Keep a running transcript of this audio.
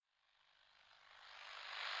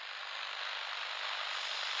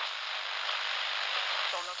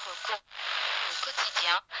notre au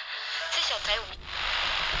quotidien. C'est sur Terre, oui.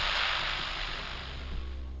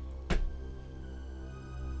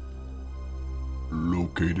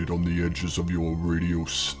 Located on the edges of your radio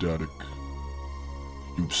static,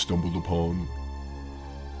 you've stumbled upon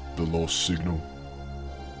the lost signal.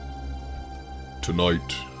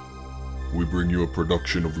 Tonight, we bring you a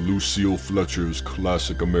production of Lucille Fletcher's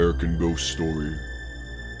classic American ghost story,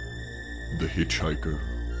 The Hitch-Hiker.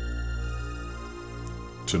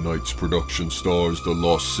 Tonight's production stars the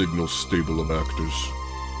Lost Signal stable of actors.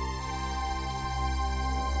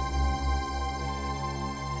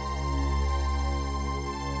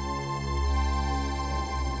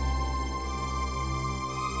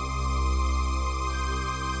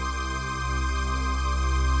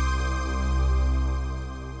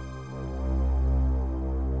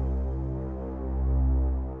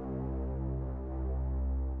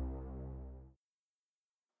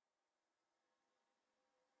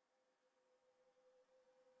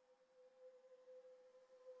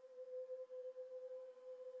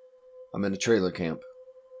 I'm in a trailer camp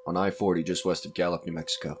on I-40 just west of Gallup, New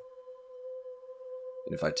Mexico.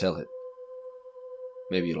 And if I tell it,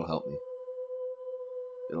 maybe it'll help me.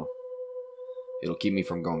 It'll keep me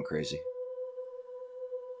from going crazy.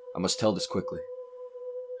 I must tell this quickly.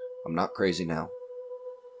 I'm not crazy now.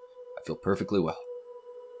 I feel perfectly well,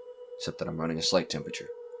 except that I'm running a slight temperature.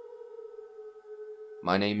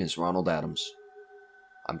 My name is Ronald Adams.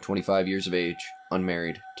 I'm 25 years of age,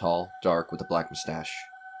 unmarried, tall, dark, with a black mustache.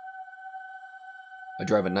 I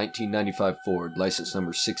drive a 1995 Ford, license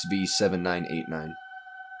number 6V7989.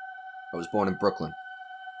 I was born in Brooklyn.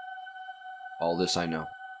 All this I know.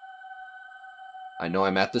 I know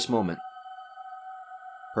I'm at this moment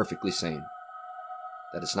perfectly sane.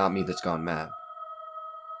 That it's not me that's gone mad,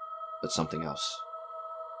 but something else.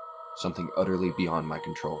 Something utterly beyond my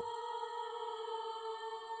control.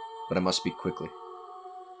 But I must speak quickly.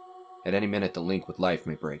 At any minute the link with life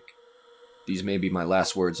may break. These may be my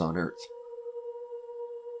last words on Earth.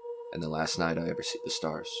 And the last night I ever see the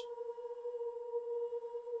stars.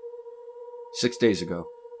 6 days ago,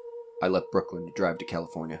 I left Brooklyn to drive to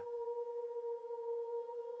California.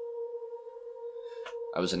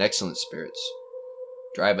 I was in excellent spirits.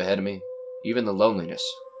 Drive ahead of me, even the loneliness,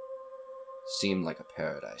 seemed like a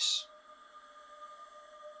paradise.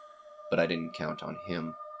 But I didn't count on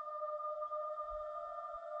him.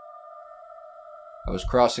 I was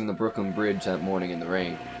crossing the Brooklyn Bridge that morning in the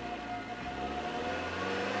rain,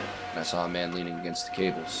 and I saw a man leaning against the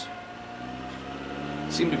cables.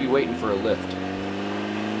 He seemed to be waiting for a lift.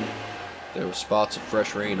 There were spots of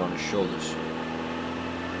fresh rain on his shoulders.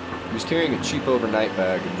 He was carrying a cheap overnight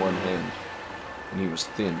bag in one hand, and he was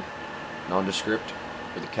thin, nondescript,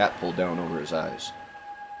 with a cap pulled down over his eyes.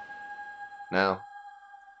 Now,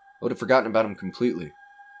 I would have forgotten about him completely,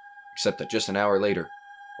 except that just an hour later,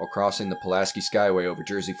 while crossing the Pulaski Skyway over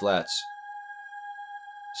Jersey Flats,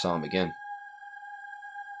 I saw him again.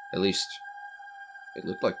 At least, it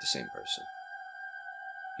looked like the same person.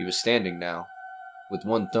 He was standing now, with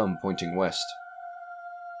one thumb pointing west.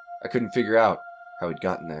 I couldn't figure out how he'd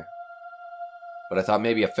gotten there, but I thought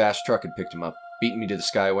maybe a fast truck had picked him up, beaten me to the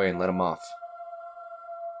Skyway, and let him off.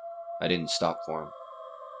 I didn't stop for him.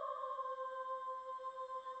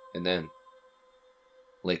 And then,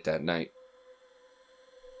 late that night,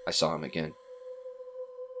 I saw him again.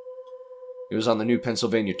 It was on the new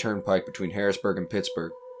Pennsylvania Turnpike between Harrisburg and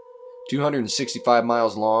Pittsburgh, 265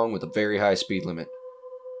 miles long with a very high speed limit.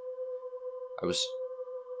 I was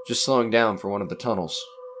just slowing down for one of the tunnels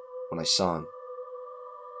when I saw him.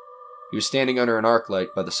 He was standing under an arc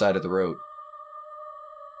light by the side of the road.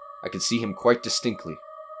 I could see him quite distinctly.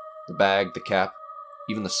 The bag, the cap,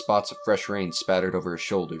 even the spots of fresh rain spattered over his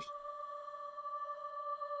shoulders.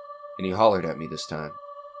 And he hollered at me this time.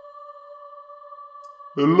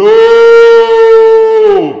 Hello!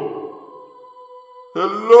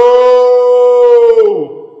 Hello!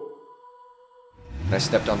 And I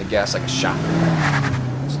stepped on the gas like a shot.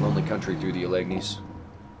 It's lonely country through the Alleghenies,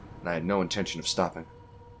 and I had no intention of stopping.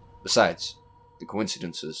 Besides, the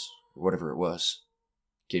coincidences, or whatever it was,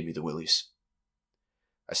 gave me the willies.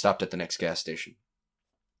 I stopped at the next gas station.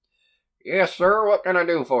 Yes, sir, what can I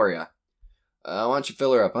do for you? Why don't you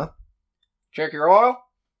fill her up, huh? Check your oil?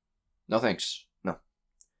 No, thanks. No.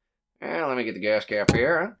 Let me get the gas cap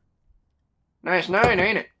here, huh? Nice night,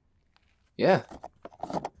 ain't it? Yeah.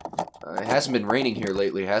 It hasn't been raining here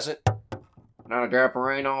lately, has it? Not a drop of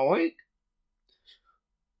rain all week?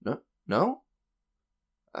 No?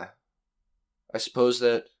 I suppose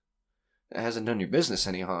that hasn't done your business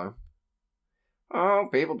any harm. Oh,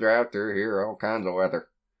 people drive through here all kinds of weather.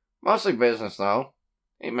 Mostly business, though.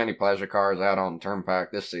 Ain't many pleasure cars out on the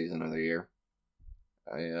turnpike this season of the year.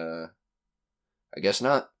 I guess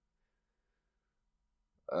not.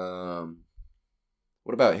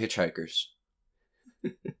 What about hitchhikers?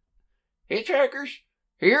 Hitchhikers?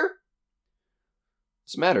 Here?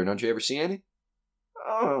 What's the matter? Don't you ever see any?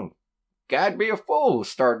 Oh, God'd be a fool who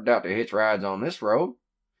started out to hitch rides on this road.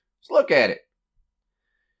 Let's look at it.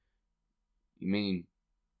 You mean,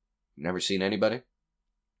 you never seen anybody?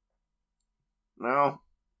 No.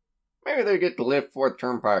 Maybe they get the lift before the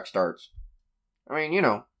turnpike starts. I mean,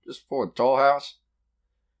 just before the toll house.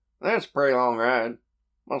 That's a pretty long ride.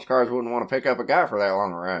 Most cars wouldn't want to pick up a guy for that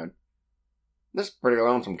long a ride. This is pretty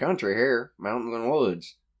lonesome country here, mountains and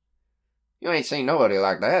woods. You ain't seen nobody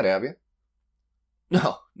like that, have you?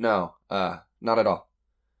 No, not at all.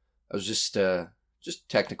 I was just a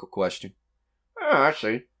technical question. Oh, I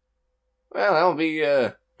see. Well, that'll be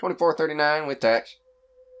 $24.39 with tax.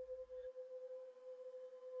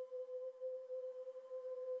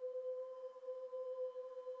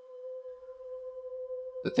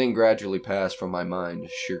 The thing gradually passed from my mind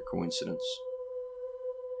as sheer coincidence.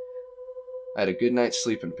 I had a good night's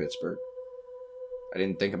sleep in Pittsburgh. I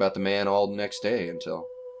didn't think about the man all the next day until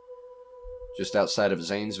just outside of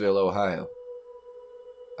Zanesville, Ohio,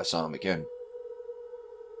 I saw him again.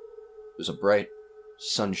 It was a bright,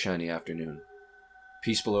 sunshiny afternoon.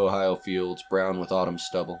 Peaceful Ohio fields, brown with autumn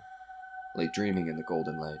stubble, lay dreaming in the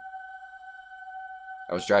golden light.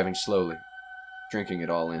 I was driving slowly, drinking it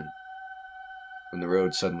all in, when the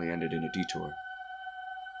road suddenly ended in a detour,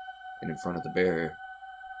 and in front of the barrier,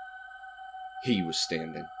 he was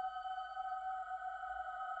standing.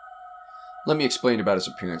 Let me explain about his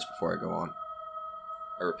appearance before I go on.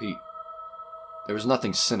 I repeat, there was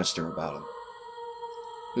nothing sinister about him.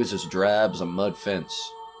 He was as drab as a mud fence.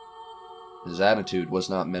 His attitude was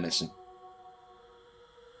not menacing.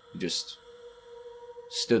 He just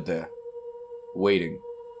stood there, waiting,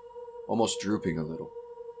 almost drooping a little,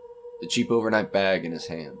 the cheap overnight bag in his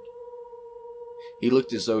hand. He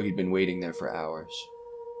looked as though he'd been waiting there for hours.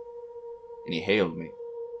 And he hailed me.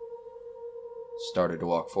 Started to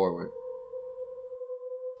walk forward.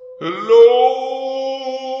 Hello!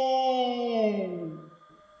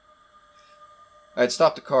 I had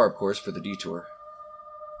stopped the car, of course, for the detour.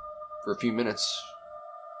 For a few minutes,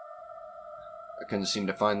 I couldn't seem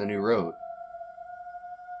to find the new road.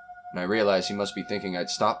 And I realized he must be thinking I'd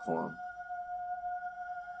stopped for him.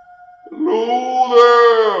 Hello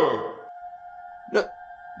there! No,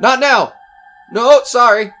 not now! No,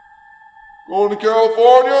 sorry. Going to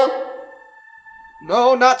California?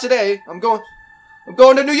 No, not today. I'm going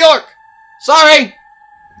to New York! Sorry!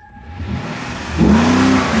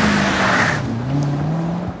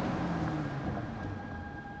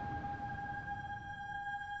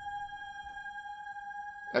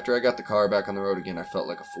 After I got the car back on the road again, I felt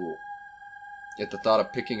like a fool. Yet the thought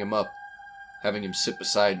of picking him up, having him sit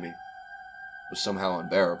beside me, was somehow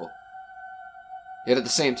unbearable. Yet at the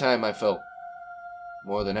same time, I felt,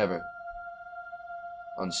 more than ever,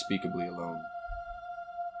 unspeakably alone.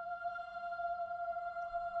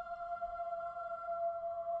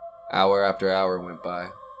 Hour after hour went by.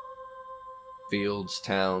 Fields,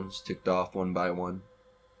 towns ticked off one by one.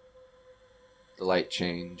 The light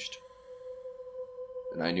changed,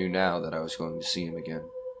 and I knew now that I was going to see him again.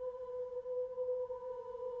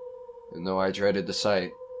 And though I dreaded the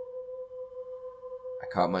sight, I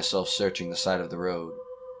caught myself searching the side of the road,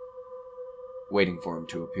 waiting for him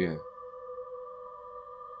to appear.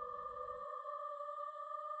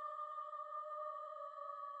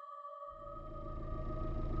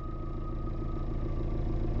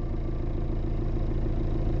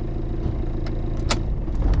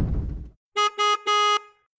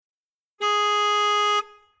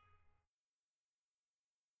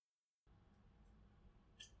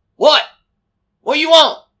 What? What do you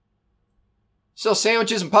want? Sell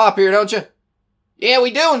sandwiches and pop here, don't you? Yeah,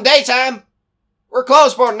 we do in daytime. We're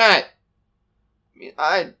closed for tonight.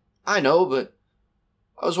 I know, but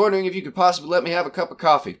I was wondering if you could possibly let me have a cup of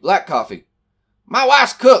coffee. Black coffee. My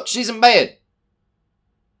wife's cook. She's in bed.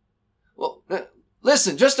 Well,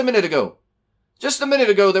 listen, just a minute ago,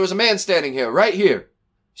 there was a man standing here, right here,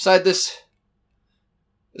 beside this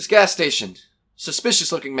gas station.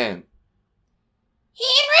 Suspicious looking man.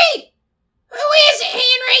 Henry! Who is it,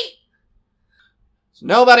 Henry? It's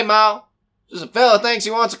nobody, Ma. Just a fella thinks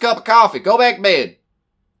he wants a cup of coffee. Go back to bed.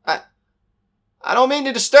 I don't mean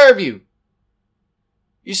to disturb you.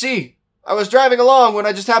 You see, I was driving along when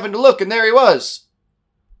I just happened to look, and there he was.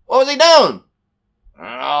 What was he doing?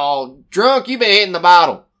 Oh, drunk, you been hitting the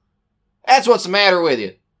bottle. That's what's the matter with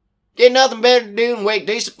you. Get nothing better to do than wake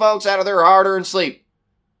decent folks out of their hard-earned sleep.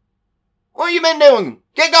 What you been doing?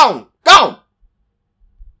 Get going! Go!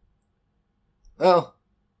 Well,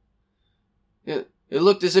 it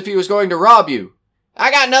looked as if he was going to rob you.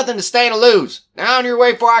 I got nothing to stand to lose. Now on your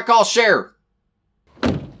way before I call sheriff.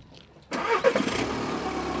 I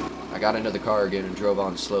got into the car again and drove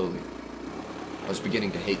on slowly. I was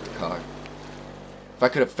beginning to hate the car. If I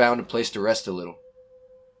could have found a place to rest a little.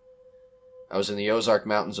 I was in the Ozark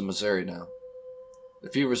Mountains of Missouri now. The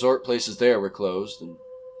few resort places there were closed, and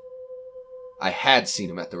I had seen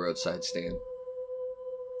him at the roadside stand.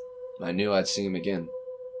 I knew I'd see him again.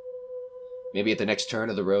 Maybe at the next turn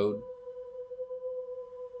of the road.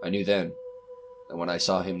 I knew then that when I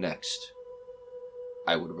saw him next,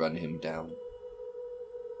 I would run him down.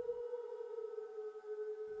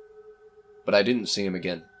 But I didn't see him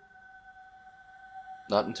again.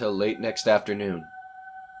 Not until late next afternoon.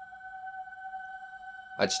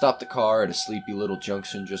 I'd stopped the car at a sleepy little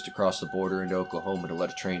junction just across the border into Oklahoma to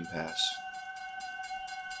let a train pass,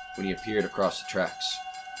 when he appeared across the tracks,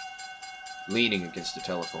 leaning against a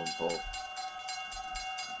telephone pole.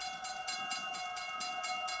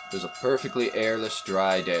 It was a perfectly airless,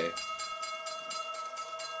 dry day.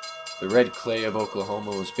 The red clay of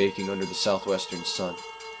Oklahoma was baking under the southwestern sun.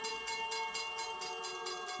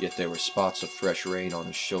 Yet there were spots of fresh rain on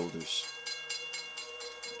his shoulders,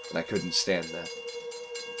 and I couldn't stand that.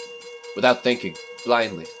 Without thinking,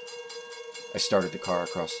 blindly, I started the car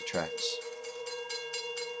across the tracks.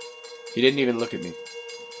 He didn't even look at me.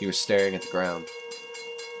 He was staring at the ground.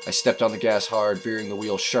 I stepped on the gas hard, veering the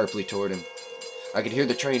wheel sharply toward him. I could hear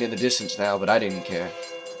the train in the distance now, but I didn't care.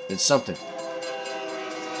 Then something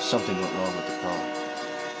went wrong with the car.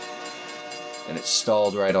 And it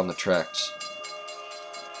stalled right on the tracks.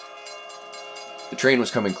 The train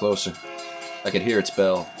was coming closer. I could hear its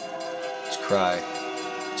bell, its cry,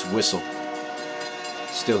 its whistle.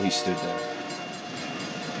 Still he stood there.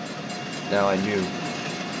 Now I knew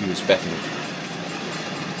he was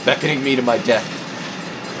beckoning me to my death.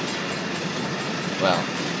 Well,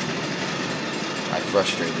 I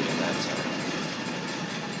frustrated him that time.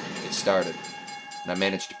 It started, and I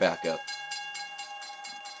managed to back up.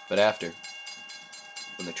 But after,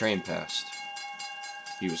 when the train passed,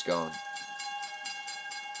 he was gone.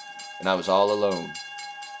 And I was all alone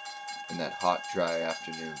in that hot, dry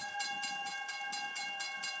afternoon.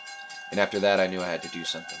 And after that, I knew I had to do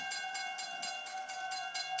something.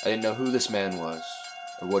 I didn't know who this man was,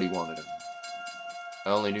 or what he wanted of me. I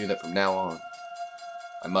only knew that from now on,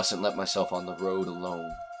 I mustn't let myself on the road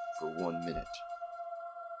alone for 1 minute.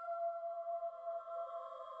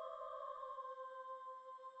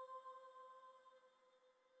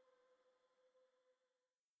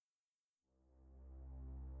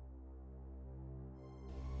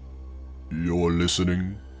 You're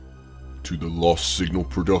listening to the Lost Signal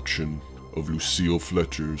production of Lucille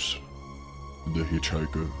Fletcher's The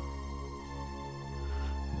Hitch-Hiker.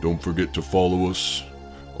 Don't forget to follow us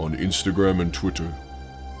on Instagram and Twitter,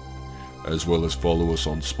 as well as follow us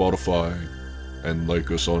on Spotify and like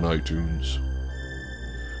us on iTunes.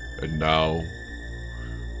 And now,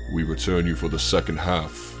 we return you for the second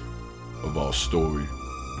half of our story.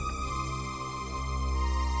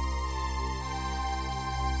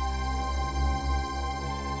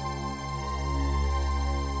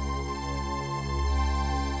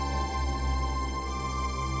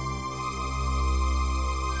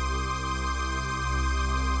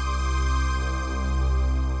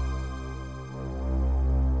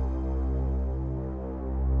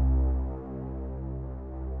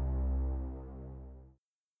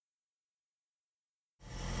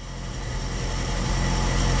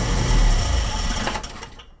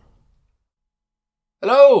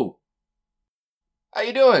 Hello! How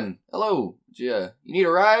you doing? Hello. You need a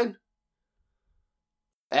ride?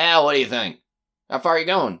 What do you think? How far are you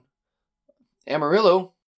going?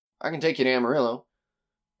 Amarillo. I can take you to Amarillo.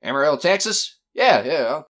 Amarillo, Texas?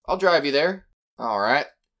 Yeah, I'll drive you there. Alright.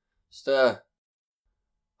 Just,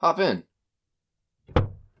 hop in.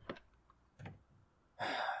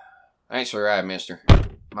 Thanks for the ride, mister.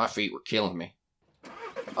 My feet were killing me.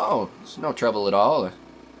 Oh, it's no trouble at all. I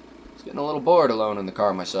was getting a little bored alone in the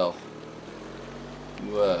car myself.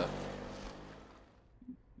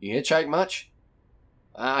 You hitchhike much?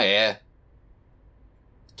 Oh, yeah.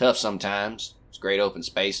 Tough sometimes. It's great open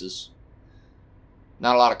spaces.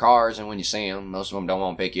 Not a lot of cars, and when you see them, most of them don't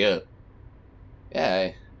want to pick you up.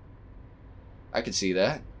 Yeah, I could see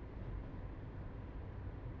that.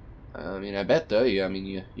 I mean, I bet though,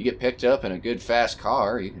 you get picked up in a good fast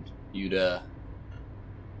car, you'd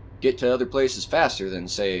get to other places faster than,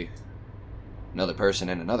 say, another person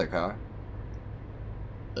in another car.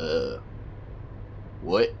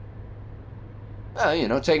 What?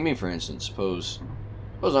 Take me for instance. Suppose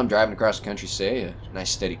I'm driving across the country, say, a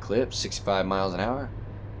nice steady clip, 65 miles an hour.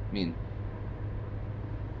 I mean,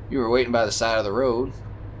 you were waiting by the side of the road,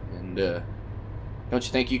 and, don't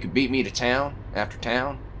you think you could beat me to town after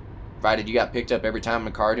town, provided you got picked up every time in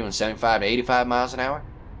a car doing 75 to 85 miles an hour?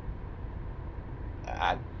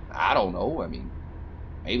 I don't know. I mean,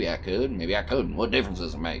 maybe I could, maybe I couldn't. What difference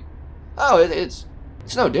does it make? Oh, it's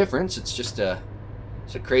no difference. It's just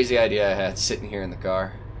it's a crazy idea I had sitting here in the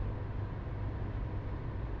car.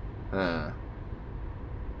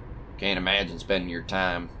 Can't imagine spending your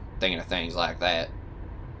time thinking of things like that.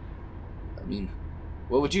 I mean,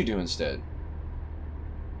 what would you do instead?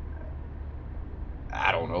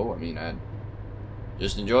 I don't know. I mean, I'd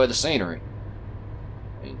just enjoy the scenery.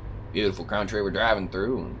 I mean, beautiful country we're driving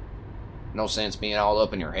through, and no sense being all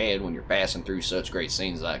up in your head when you're passing through such great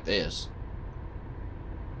scenes like this.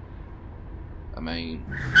 I mean...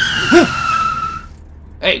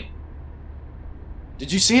 Hey!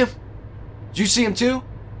 Did you see him? Did you see him too?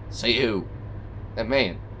 See who? That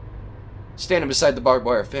man. Standing beside the barbed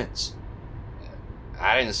wire fence.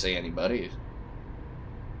 I didn't see anybody.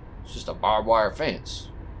 It's just a barbed wire fence.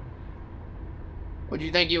 What do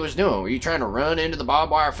you think you was doing? Were you trying to run into the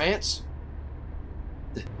barbed wire fence?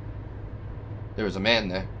 There was a man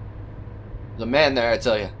there. There was a man there, I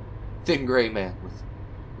tell you. Thin gray man with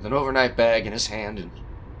an overnight bag in his hand, and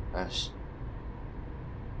I was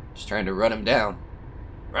just trying to run him down.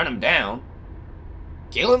 Run him down?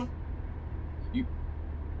 Kill him?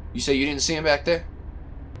 You say you didn't see him back there?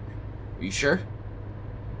 Are you sure?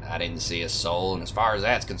 I didn't see a soul, and as far as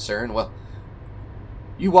that's concerned, well,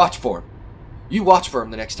 you watch for him. You watch for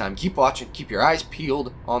him the next time. Keep watching. Keep your eyes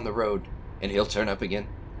peeled on the road, and he'll turn up again.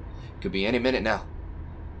 Could be any minute now.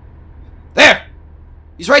 There!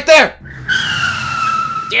 He's right there!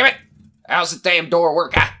 Damn it! How's the damn door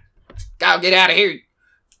work? Gotta get out of here.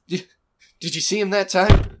 Did you see him that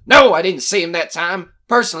time? No, I didn't see him that time.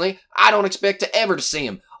 Personally, I don't expect to ever to see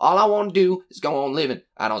him. All I want to do is go on living.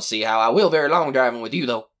 I don't see how I will very long driving with you,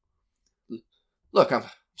 though. Look, I'm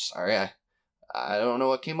sorry. I don't know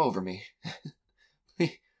what came over me.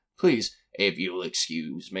 Please, if you'll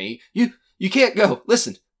excuse me. You can't go.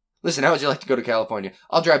 Listen, how would you like to go to California?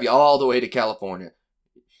 I'll drive you all the way to California.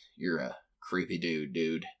 You're a creepy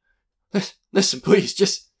dude. Listen, please,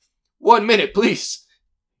 just 1 minute, please.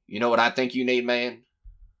 You know what I think you need, man?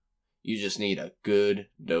 You just need a good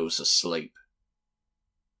dose of sleep.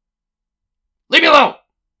 Leave me alone!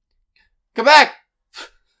 Come back!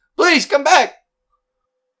 Please, come back!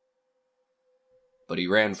 But he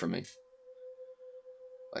ran from me.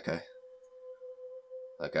 Like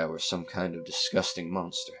I were some kind of disgusting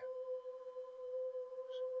monster.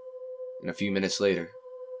 And a few minutes later,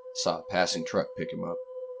 I saw a passing truck pick him up.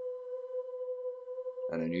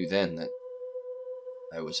 And I knew then that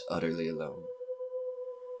I was utterly alone.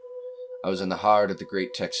 I was in the heart of the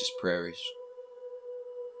great Texas prairies.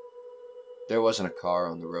 There wasn't a car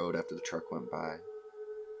on the road after the truck went by.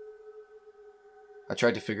 I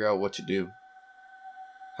tried to figure out what to do,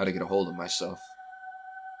 how to get a hold of myself.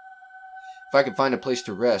 If I could find a place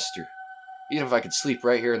to rest, or even if I could sleep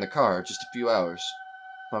right here in the car just a few hours,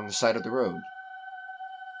 along the side of the road.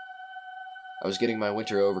 I was getting my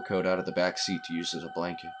winter overcoat out of the back seat to use as a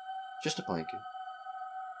blanket. Just a blanket.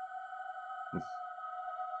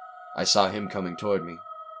 I saw him coming toward me,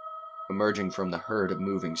 emerging from the herd of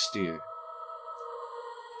moving steer.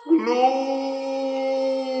 No!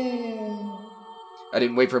 I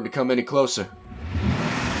didn't wait for him to come any closer.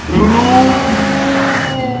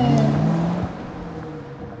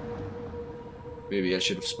 Maybe I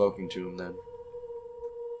should have spoken to him then.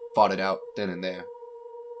 Fought it out then and there.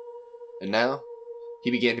 And now,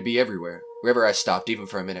 he began to be everywhere. Wherever I stopped, even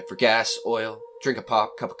for a minute, for gas, oil, drink a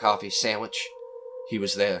pop, cup of coffee, sandwich, he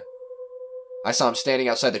was there. I saw him standing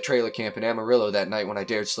outside the trailer camp in Amarillo that night when I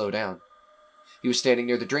dared slow down. He was standing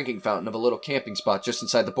near the drinking fountain of a little camping spot just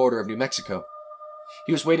inside the border of New Mexico.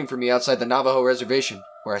 He was waiting for me outside the Navajo reservation,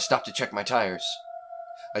 where I stopped to check my tires.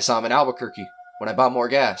 I saw him in Albuquerque when I bought more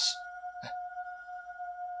gas.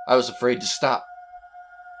 I was afraid to stop,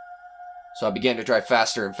 so I began to drive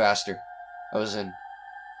faster and faster. I was in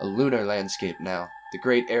a lunar landscape now, the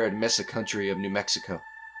great arid mesa country of New Mexico.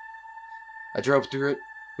 I drove through it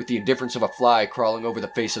with the indifference of a fly crawling over the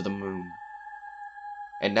face of the moon.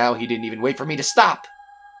 And now he didn't even wait for me to stop.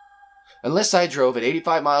 Unless I drove at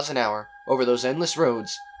 85 miles an hour over those endless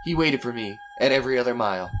roads, he waited for me at every other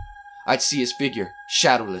mile. I'd see his figure,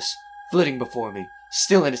 shadowless, flitting before me,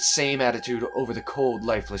 still in its same attitude over the cold,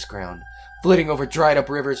 lifeless ground, flitting over dried-up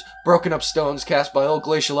rivers, broken-up stones cast by old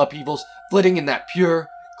glacial upheavals, flitting in that pure,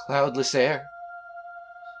 cloudless air.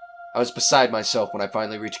 I was beside myself when I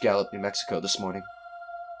finally reached Gallup, New Mexico this morning.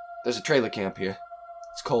 There's a trailer camp here.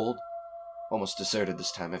 It's cold, almost deserted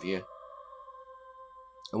this time of year.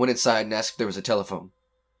 I went inside and asked if there was a telephone.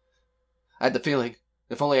 I had the feeling,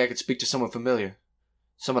 if only I could speak to someone familiar,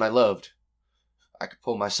 someone I loved, I could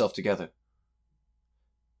pull myself together.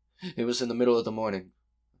 It was in the middle of the morning.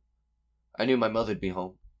 I knew my mother'd be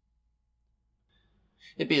home.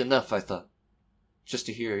 It'd be enough, I thought, just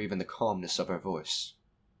to hear even the calmness of her voice.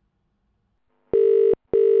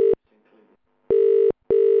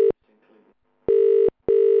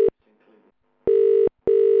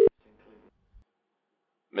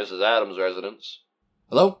 Mrs. Adams' residence.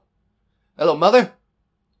 Hello? Hello, Mother?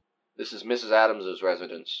 This is Mrs. Adams'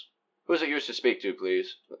 residence. Who is it yours to speak to,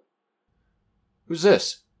 please? Who's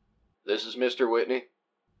this? This is Mr. Whitney.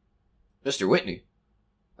 Mr. Whitney?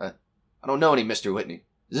 I don't know any Mr. Whitney.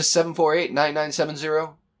 Is this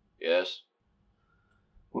 748-9970? Yes.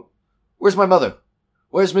 Where's my mother?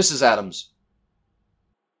 Where's Mrs. Adams?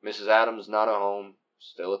 Mrs. Adams not at home.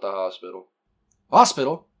 Still at the hospital.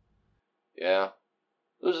 Hospital? Yeah.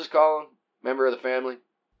 Who's this calling? Member of the family?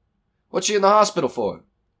 What's she in the hospital for?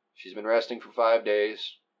 She's been resting for 5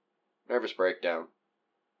 days. Nervous breakdown.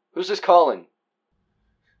 Who's this calling?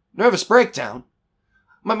 Nervous breakdown?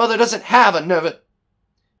 My mother doesn't have a nervous...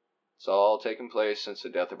 It's all taken place since the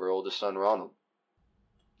death of her oldest son, Ronald.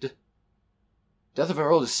 Death of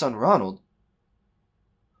her oldest son, Ronald?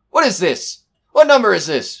 What is this? What number is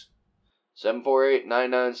this?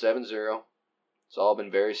 748-9970. It's all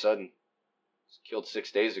been very sudden. He was killed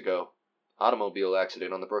 6 days ago. Automobile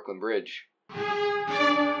accident on the Brooklyn Bridge.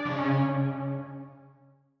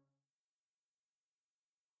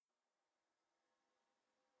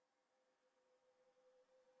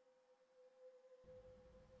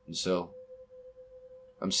 And so,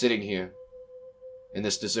 I'm sitting here in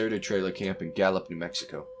this deserted trailer camp in Gallup, New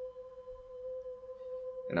Mexico.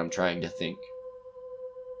 And I'm trying to think.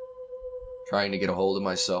 Trying to get a hold of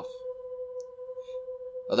myself.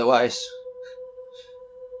 Otherwise,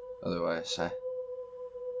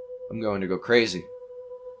 I'm going to go crazy.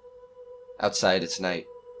 Outside it's night.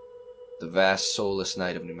 The vast, soulless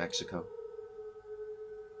night of New Mexico.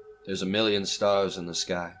 There's a million stars in the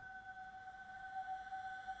sky.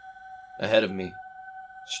 Ahead of me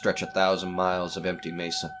stretch 1,000 miles of empty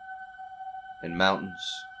mesa, and mountains,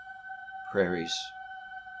 prairies,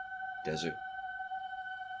 desert.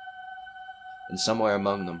 And somewhere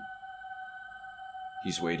among them,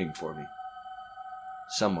 he's waiting for me.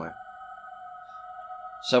 Somewhere.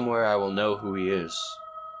 Somewhere I will know who he is,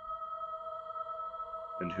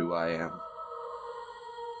 and who I am.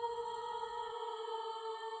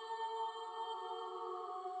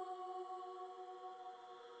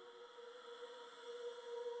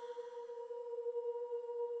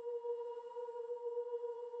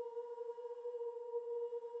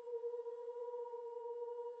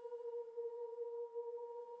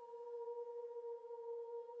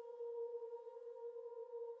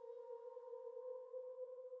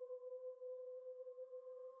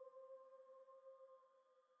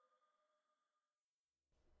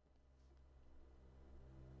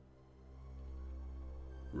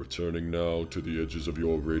 Returning now to the edges of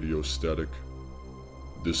your radio static,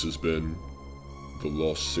 this has been The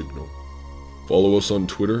Lost Signal. Follow us on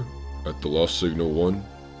Twitter at The Lost Signal 1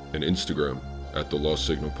 and Instagram at The Lost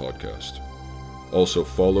Signal Podcast. Also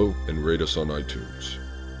follow and rate us on iTunes.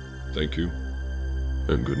 Thank you,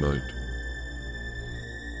 and good night.